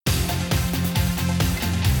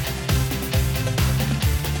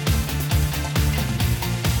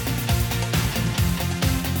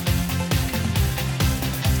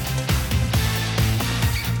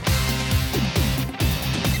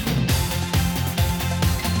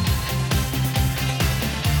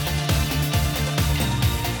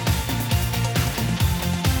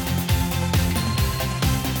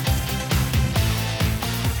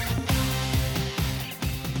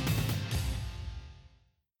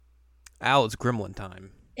Al, it's Gremlin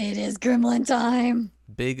time. It is Gremlin time.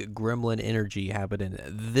 Big Gremlin energy happening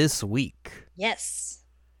this week. Yes.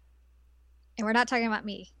 And we're not talking about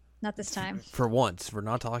me. Not this time. For once, we're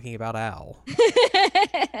not talking about Al,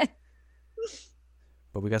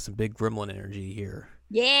 but we got some big Gremlin energy here.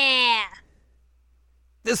 Yeah.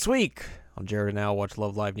 This week on Jared and Al Watch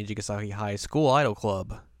Love Live Nijigasaki High School Idol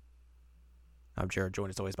Club. I'm Jared,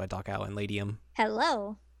 joined as always by Doc Al and Ladium.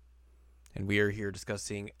 Hello. And we are here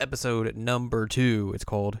discussing episode number 2. It's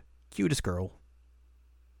called Cutest Girl.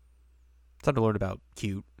 It's time to learn about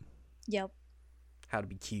cute. Yep. How to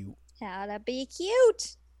be cute. How to be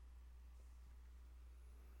cute.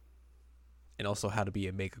 And also how to be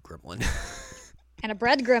a mega gremlin. And a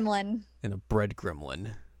bread gremlin. And a bread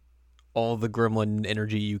gremlin. All the gremlin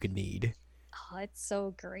energy you could need. Oh, it's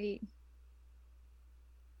so great.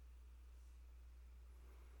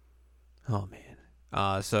 Oh,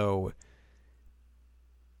 man. So...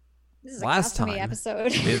 This is a last Cosme time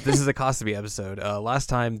episode. this is a Cosby episode. Last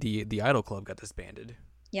time the Idol Club got disbanded.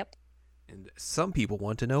 Yep. And some people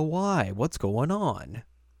want to know why. What's going on?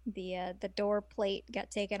 The door plate got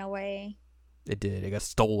taken away. It did. It got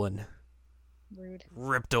stolen. Rude.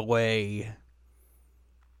 Ripped away.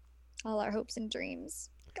 All our hopes and dreams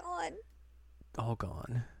gone. All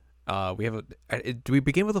gone. We have a. Do we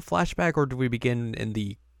begin with a flashback or do we begin in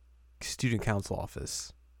the student council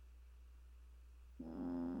office?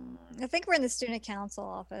 I think we're in the student council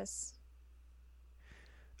office.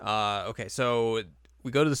 Okay, so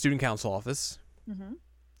we go to the student council office. Mm-hmm.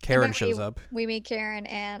 Karen shows up. We meet Karen,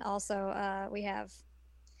 and also we have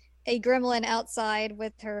a gremlin outside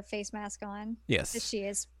with her face mask on. Yes. She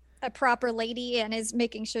is a proper lady and is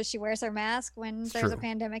making sure she wears her mask when there's a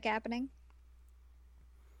pandemic happening.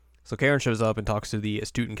 So Karen shows up and talks to the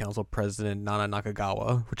student council president, Nana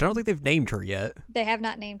Nakagawa, which I don't think they've named her yet. They have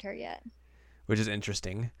not named her yet. Which is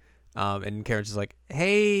interesting. And Karen's just like,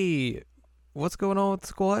 hey, what's going on with the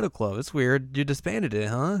School Idol Club? It's weird. You disbanded it,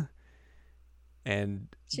 huh? And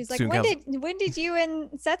she's like, when did you and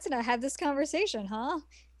Setsuna have this conversation, huh?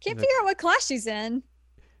 Can't figure out what class she's in.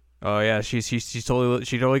 Oh yeah, she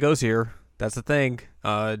totally goes here. That's the thing.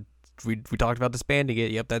 We talked about disbanding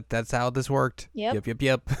it. Yep, that's how this worked. Yep.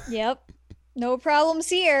 Yep. No problems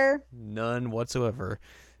here. None whatsoever.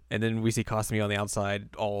 And then we see Cosme on the outside,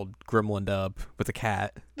 all gremlined up with a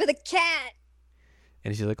cat.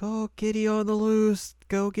 And she's like, oh, kitty on the loose.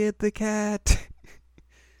 Go get the cat.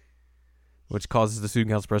 Which causes the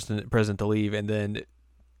student council president to leave. And then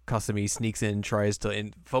Cosme sneaks in,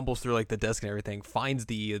 and fumbles through like the desk and everything, finds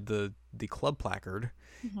the club placard.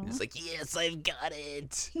 Mm-hmm. And it's like, yes, I've got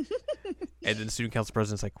it. And then the student council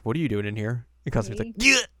president's like, what are you doing in here? And Cosme's like,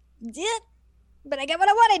 yeah. But I got what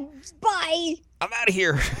I wanted. Bye. I'm out of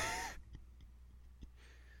here.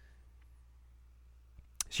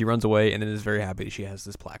 She runs away and then is very happy she has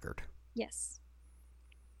this placard. Yes.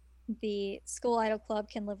 The School Idol Club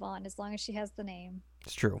can live on as long as she has the name.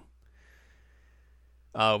 It's true.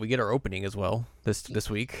 We get our opening as well this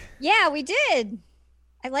week. Yeah, we did.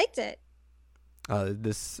 I liked it.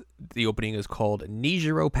 The opening is called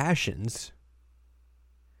Nijiro Passions.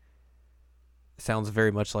 Sounds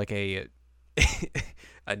very much like a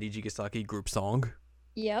Nijigasaki group song.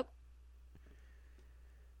 Yep.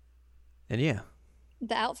 And yeah.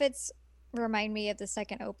 The outfits remind me of the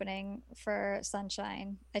second opening for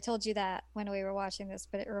Sunshine. I told you that when we were watching this,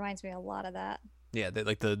 but it reminds me a lot of that. Yeah,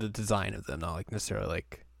 like the design of them, not like necessarily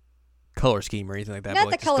like color scheme or anything like that. Not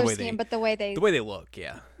but like the color scheme, but the way they look,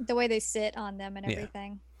 yeah. The way they sit on them and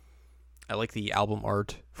everything. Yeah. I like the album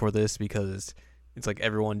art for this because it's like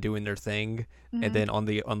everyone doing their thing, mm-hmm. And then on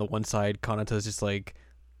the one side, Kanata's just like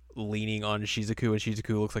leaning on Shizuku, and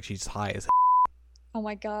Shizuku looks like she's high as. Oh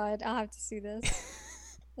my god, I'll have to see this.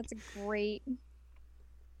 That's great.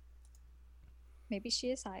 Maybe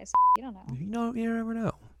she is high as. You don't know. You never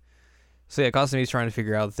know. So yeah, Kazumi's trying to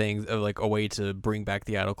figure out things of like a way to bring back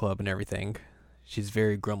the Idol Club and everything. She's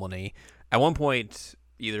very gremlin-y. At one point,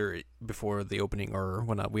 either before the opening or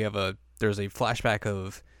when there's a flashback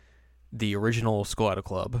of the original School Idol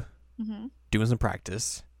Club, mm-hmm. doing some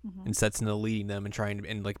practice, mm-hmm. and Setsuna leading them and trying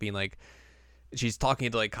and like being like, she's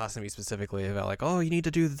talking to like Kasumi specifically about like, oh, you need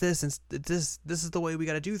to do this and this is the way we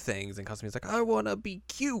got to do things, and Kasumi's like, I want to be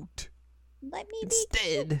cute. Let me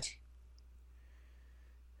instead. Be cute.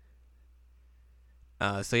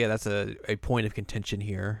 So yeah, that's a point of contention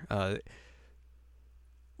here.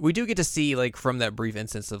 We do get to see like from that brief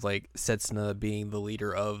instance of like Setsuna being the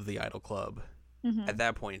leader of the Idol Club, mm-hmm. at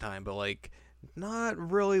that point in time, but like not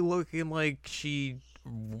really looking like she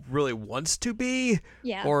really wants to be,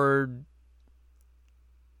 yeah, or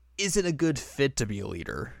isn't a good fit to be a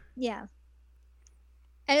leader. Yeah.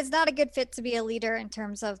 And it's not a good fit to be a leader in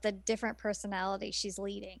terms of the different personality she's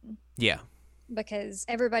leading. Yeah. Because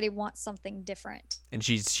everybody wants something different. And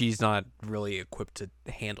she's not really equipped to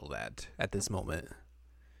handle that at this moment.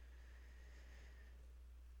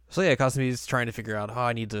 So yeah, Kasumi's trying to figure out,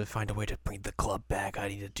 I need to find a way to bring the club back. I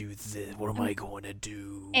need to do this. What am I going to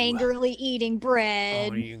do? Angrily eating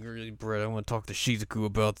bread. I want to talk to Shizuku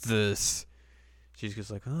about this.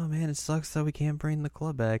 Shizuku's like, oh man, it sucks that we can't bring the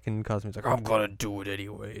club back. And Kasumi's like, I'm going to do it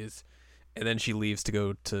anyways. And then she leaves to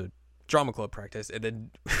go to drama club practice. And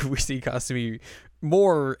then we see Kasumi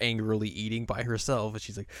more angrily eating by herself. And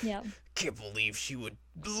she's like, yeah, can't believe she would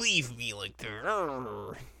leave me like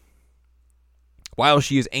that. While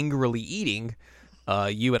she is angrily eating,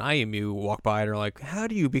 you and Ayumu walk by and are like, how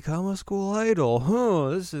do you become a school idol?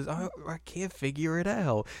 I can't figure it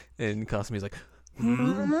out. And Kasumi's like,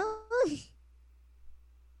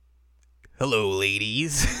 hello,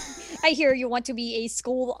 ladies. I hear you want to be a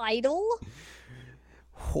school idol.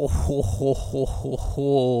 Ho, ho, ho, ho, ho,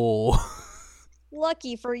 ho.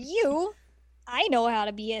 Lucky for you, I know how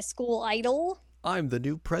to be a school idol. I'm the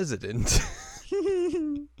new president.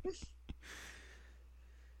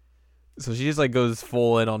 So she just like goes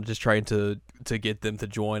full in on just trying to get them to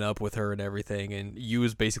join up with her and everything, and Yu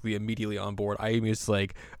is basically immediately on board. Ayumi is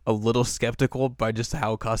like a little skeptical by just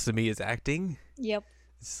how Kasumi is acting. Yep.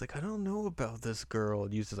 It's like, I don't know about this girl.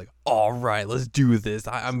 And Yu's just like, all right, let's do this.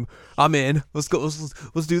 I'm in. Let's go.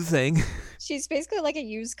 Let's do the thing. She's basically like a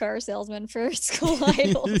used car salesman for school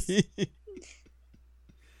idols.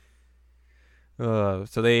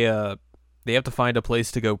 So they have to find a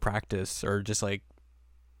place to go practice or just like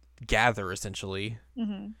gather essentially.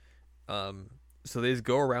 So they just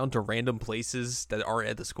go around to random places that aren't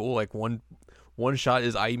at the school. Like one shot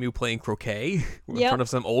is Ayumu playing croquet in front of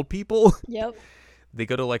some old people. Yep. They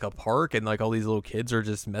go to like a park and like all these little kids are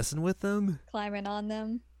just messing with them, climbing on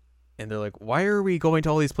them, and they're like, why are we going to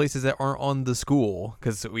all these places that aren't on the school?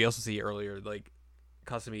 Because we also see earlier like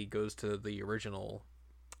Kasumi goes to the original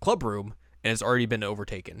club room and it's already been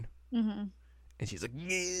overtaken. And she's like,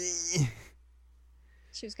 yeah.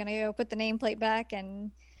 She was gonna go put the nameplate back,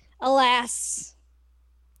 and alas,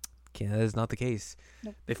 that is not the case.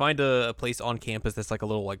 Nope. They find a place on campus that's like a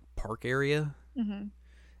little like park area,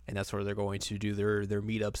 and that's where they're going to do their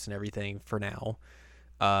meetups and everything for now.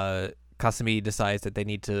 Kasumi decides that they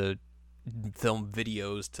need to film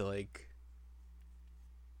videos to like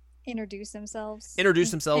introduce themselves and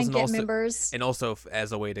get also members, and also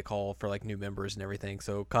as a way to call for like new members and everything.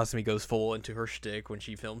 So Kasumi goes full into her shtick when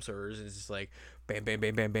she films hers, and it's just like bam bam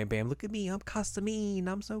bam bam bam bam, look at me, I'm Kasumi,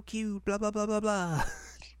 I'm so cute, blah blah blah blah blah.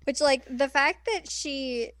 Which like the fact that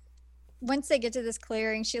she, once they get to this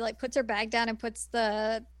clearing, she like puts her bag down and puts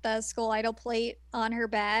the school idol plate on her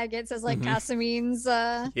bag. It says like Kasumi's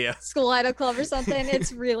school idol club or something.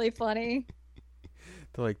 It's really funny.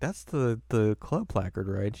 They're like, that's the club placard,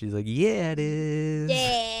 right? She's like, yeah, it is.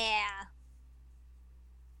 Yeah.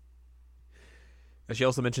 And she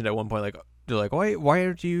also mentioned at one point, like, they're like, why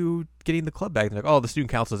aren't you getting the club back? They're like, oh, the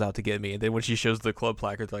student council's out to get me. And then when she shows the club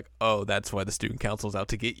placard, they're like, oh, that's why the student council's out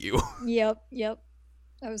to get you. Yep.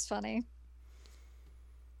 That was funny.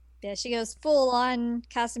 Yeah, she goes full on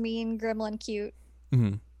Kasumi and Gremlin cute.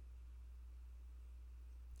 And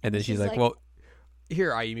then she's like, well,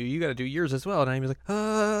 here, Ayumu, you gotta do yours as well. And Ayumu's like,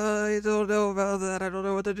 I don't know about that. I don't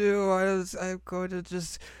know what to do. I'm going to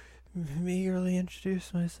just meagerly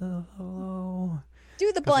introduce myself. Hello.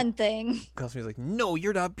 Do the bun thing. Kasumi's like, no,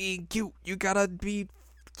 you're not being cute. You gotta be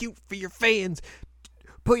cute for your fans.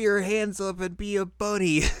 Put your hands up and be a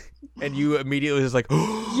bunny. And you immediately just like,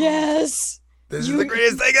 oh, yes, this is the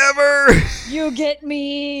greatest thing ever. You get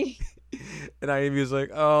me. And Ayumu's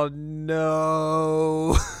like, oh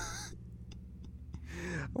no.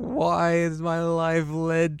 Why has my life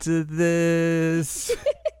led to this?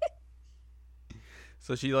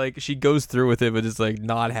 So she goes through with it, but is like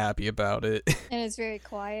not happy about it. And it's very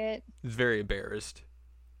quiet. It's very embarrassed.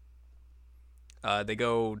 They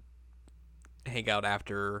go hang out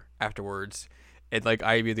afterwards, and like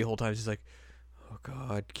Ayumi the whole time she's like, oh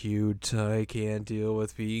god, cute, I can't deal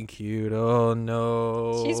with being cute, oh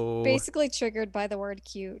no. She's basically triggered by the word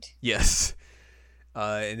cute. Yes.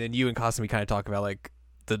 And then you and Kasumi kind of talk about like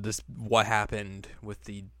what happened with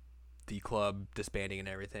the club disbanding and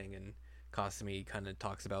everything, and Kasumi kind of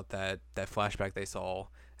talks about that flashback they saw,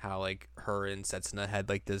 how like her and Setsuna had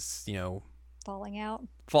like this, falling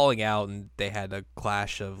out, and they had a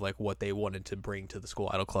clash of like what they wanted to bring to the school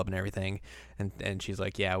idol club and everything, and she's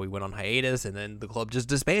like, yeah, we went on hiatus and then the club just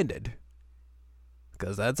disbanded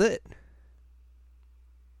because that's it.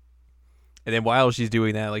 And then while she's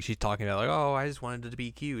doing that, like she's talking about like, oh, I just wanted it to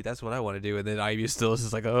be cute. That's what I want to do. And then Ivy still is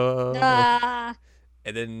just like, oh.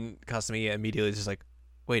 And then Kasumi immediately is just like,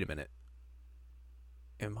 wait a minute.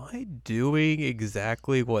 Am I doing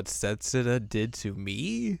exactly what Setsuna did to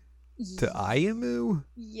me? To Ayumu?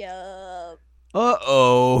 Yup.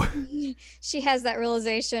 Uh-oh. She has that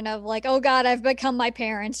realization of like, oh God, I've become my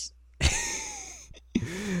parent.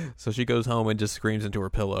 So she goes home and just screams into her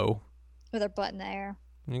pillow. With her butt in the air.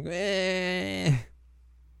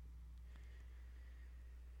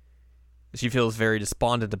 She feels very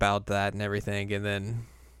despondent about that and everything, and then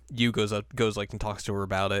Yu goes like and talks to her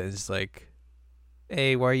about it and is like,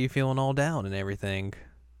 hey, why are you feeling all down and everything?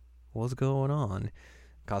 What's going on?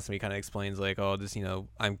 Kasumi kind of explains like, oh, this,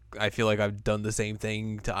 I feel like I've done the same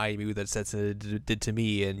thing to Ayumu that Setsuna did to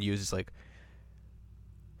me, and Yu's just like,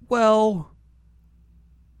 well,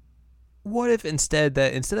 what if instead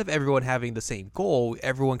of everyone having the same goal,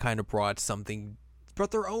 everyone kind of brought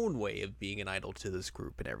their own way of being an idol to this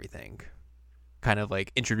group and everything, kind of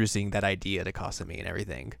like introducing that idea to Kasumi and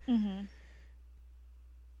everything. Mm-hmm.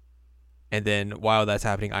 And then while that's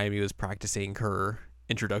happening, Ayumi was practicing her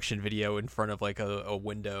introduction video in front of like a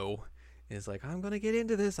window, and is like, I'm gonna get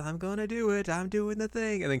into this, I'm gonna do it, I'm doing the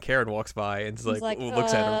thing. And then Karen walks by and looks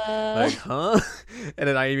at him like, huh? And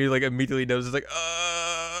then Ayumi like immediately knows, it's like,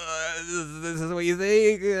 this is what you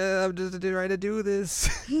think? I'm just trying to do this.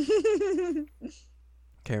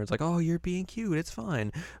 Karen's like, oh, you're being cute, it's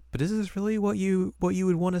fine, but is this really what you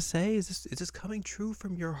would want to say? Is this coming true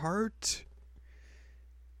from your heart?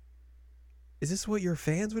 Is this what your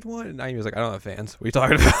fans would want? And I was like, I don't have fans. What are you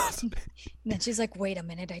talking about? And then she's like, wait a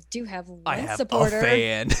minute, I do have one I have supporter. a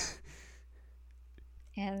fan.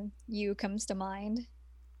 And Yu comes to mind.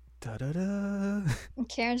 Da-da-da. And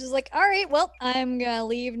Karen's just like, all right, well, I'm going to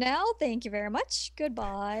leave now. Thank you very much.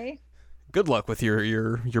 Goodbye. Good luck with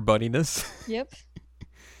your bunniness. Yep.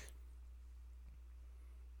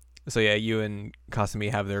 So yeah, Yu and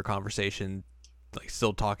Kasumi have their conversation, like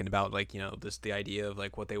still talking about like, the idea of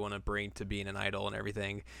like what they want to bring to being an idol and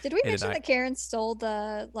everything. Did we mention that Karen stole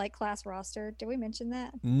the like class roster? Did we mention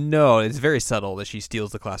that? No, it's very subtle that she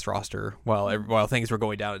steals the class roster while things were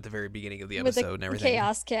going down at the very beginning of the episode and everything.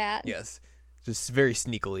 Chaos Cat. Yes, just very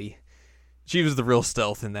sneakily. She was the real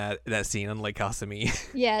stealth in that scene, unlike Kasumi.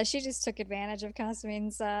 Yeah, she just took advantage of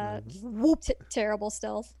Kasumi's terrible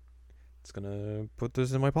stealth. It's gonna put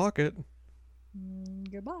this in my pocket.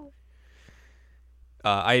 Goodbye.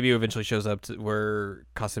 Ayumu eventually shows up to where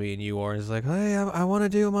Kasumi and Yu are, and is like, "Hey, I want to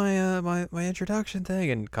do my introduction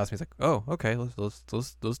thing." And Kasumi's like, "Oh, okay, let's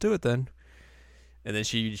do it then." And then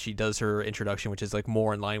she does her introduction, which is like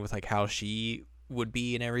more in line with like how she would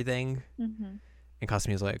be and everything. Mm-hmm. And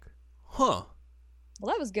Kasumi's like, "Huh?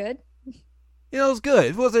 Well, that was good. It was good.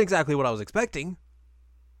 It wasn't exactly what I was expecting,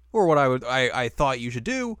 or what I thought you should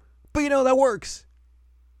do, but that works.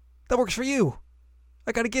 That works for you.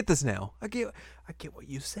 I gotta get this now. I get what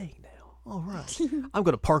you're saying now. All right. I'm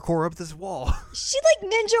gonna parkour up this wall." She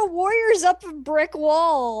like ninja warriors up a brick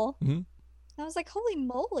wall. Mm-hmm. I was like, holy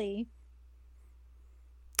moly.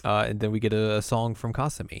 And then we get a song from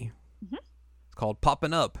Kasumi. Mm-hmm. It's called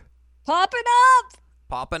Poppin' Up. Poppin' Up!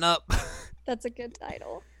 Poppin' Up. That's a good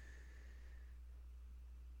title.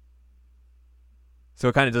 So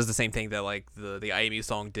it kind of does the same thing that like the Ayumi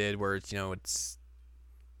song did, where it's, it's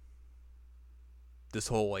this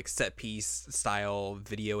whole like set piece style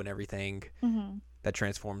video and everything that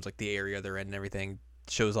transforms like the area they're in and everything,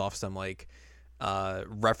 shows off some like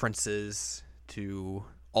references to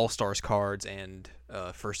All Stars cards and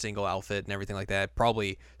first single outfit and everything like that.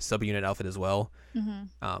 Probably subunit outfit as well.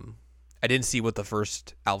 I didn't see what the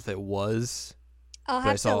first outfit was. I'll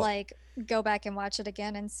have to like go back and watch it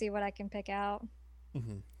again and see what I can pick out.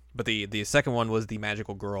 But the second one was the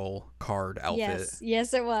Magical Girl card outfit.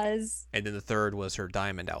 Yes, it was. And then the third was her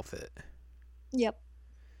diamond outfit. Yep.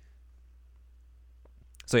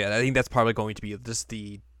 So yeah, I think that's probably going to be just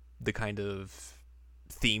the kind of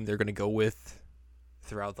theme they're going to go with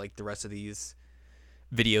throughout like the rest of these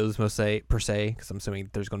videos, per se, because I'm assuming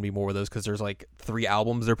there's going to be more of those, because there's like 3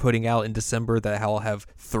 albums they're putting out in December that all have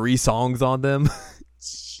 3 songs on them.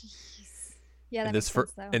 Yeah, that makes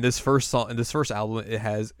sense, though. In this first album, it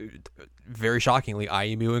has, very shockingly,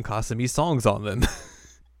 Ayumu and Kasumi's songs on them.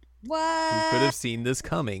 What? Who could have seen this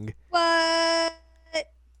coming? What?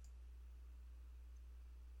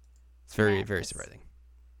 It's very, very surprising.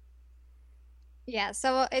 Yeah,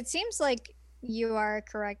 so it seems like you are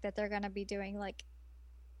correct that they're going to be doing like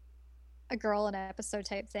a girl in an episode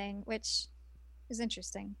type thing, which is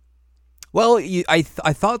interesting. Well, I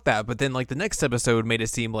thought that, but then like the next episode made it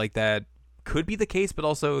seem like that could be the case, but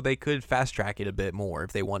also they could fast track it a bit more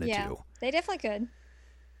if they wanted to. They definitely could.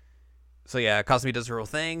 So yeah, Kasumi does her whole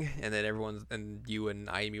thing, and then you and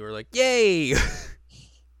Ayumi were like, yay!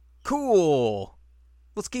 Cool!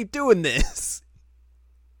 Let's keep doing this!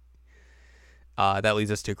 That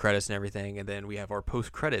leads us to credits and everything, and then we have our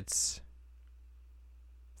post-credits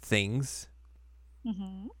things.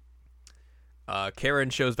 Mm-hmm. Karen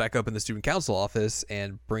shows back up in the student council office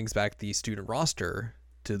and brings back the student roster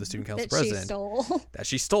to the student council president. That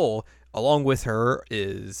she stole. Along with her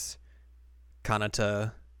is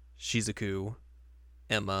Kanata, Shizuku,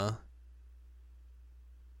 Emma,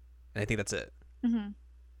 and I think that's it. Mm-hmm.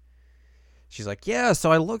 She's like, yeah,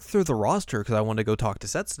 so I looked through the roster because I wanted to go talk to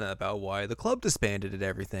Setsuna about why the club disbanded and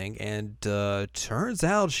everything, and turns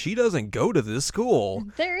out she doesn't go to this school.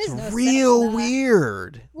 There is no real Setsuna.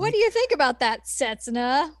 Weird. What do you think about that,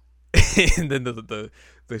 Setsuna? And then the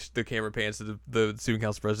camera pans to the student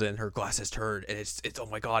council president, and her glasses turned, and it's oh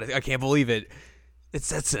my god, I can't believe it.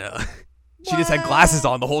 It's Setsuna. She just had glasses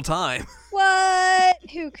on the whole time. What?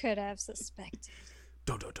 Who could have suspected?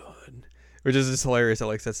 Dun dun dun. Which is just hilarious that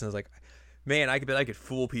like Setsuna's like, man, I bet I could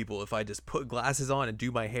fool people if I just put glasses on and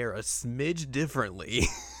do my hair a smidge differently.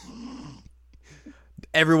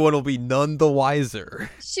 Everyone will be none the wiser.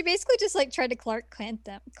 She basically just like tried to Clark Kent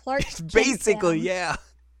them. Basically, yeah.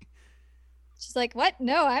 She's like, "What?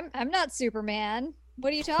 No, I'm not Superman.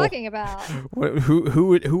 What are you talking about?" Who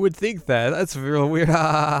would think that? That's real weird.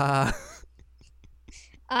 I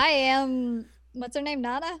am. What's her name?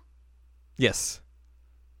 Nana. Yes.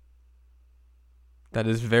 That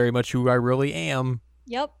is very much who I really am.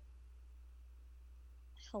 Yep.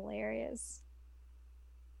 Hilarious.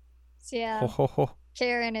 So yeah,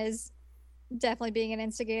 Karen is definitely being an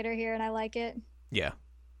instigator here, and I like it. Yeah.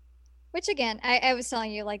 Which again, I was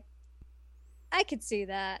telling you, like, I could see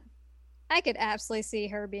that. I could absolutely see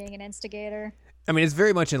her being an instigator. I mean, it's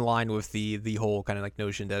very much in line with the whole kind of like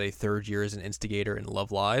notion that a third year is an instigator in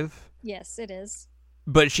Love Live. Yes, it is.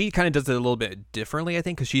 But she kind of does it a little bit differently, I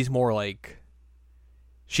think, because she's more like...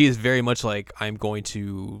 She is very much like, I'm going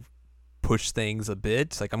to push things a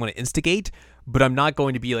bit. Like, I'm going to instigate, but I'm not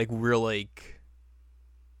going to be, like, real, like,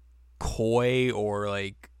 coy or,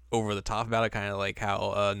 like, over the top about it, kind of like how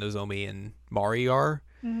Nozomi and Mari are.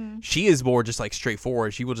 Mm-hmm. She is more just, like,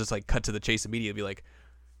 straightforward. She will just, like, cut to the chase immediately and be like,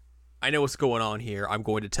 I know what's going on here. I'm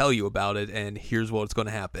going to tell you about it, and here's what's going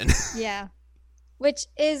to happen. Yeah. Which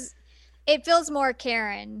is, it feels more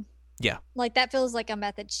Karen. Yeah. Like, that feels like a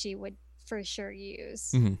method she would for sure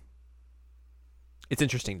use. Mm-hmm. It's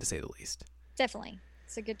interesting to say the least. Definitely.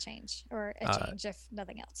 It's a good change, or a change if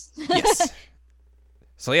nothing else. Yes.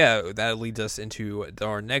 So yeah, that leads us into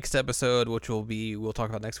our next episode, which we'll talk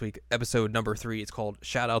about next week. Episode number 3. It's called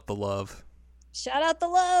Shout Out the Love. Shout out the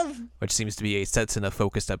love. Which seems to be a Setsuna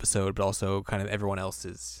focused episode, but also kind of everyone else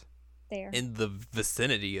is there in the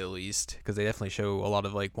vicinity at least, because they definitely show a lot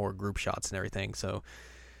of like more group shots and everything. So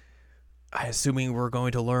I'm assuming we're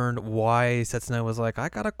going to learn why Setsuna was like, I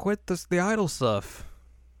gotta quit the idol stuff.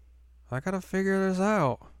 I gotta figure this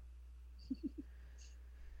out.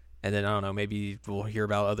 And then, I don't know, maybe we'll hear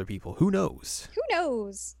about other people. Who knows? Who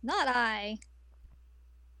knows? Not I.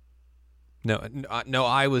 No,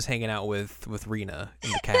 I was hanging out with Rena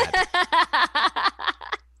and the cat.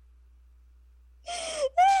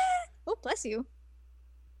 Oh, bless you.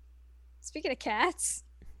 Speaking of cats.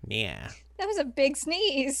 Yeah. That was a big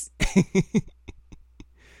sneeze.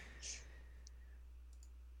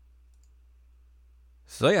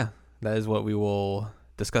 So yeah, that is what we will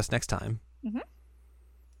discuss next time. Mm-hmm.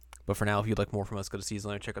 But for now, if you'd like more from us, go to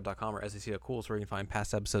seasonalcheckup.com or SAC.cool, where you can find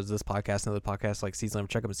past episodes of this podcast and other podcasts like Season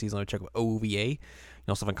Checkup and Season Checkup OVA. You can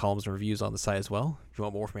also find columns and reviews on the site as well. If you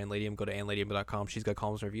want more from Anladium, go to anladium.com. She's got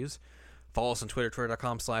columns and reviews. Follow us on Twitter,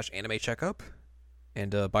 twitter.com/animecheckup.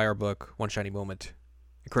 And buy our book, One Shiny Moment,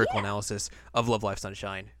 a critical analysis of Love, Life,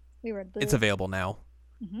 Sunshine. We read It's available now.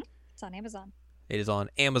 Mm-hmm. It's on Amazon. It is on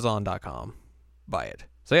Amazon.com. Buy it.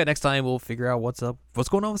 So yeah, next time we'll figure out what's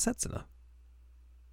going on with Setsuna.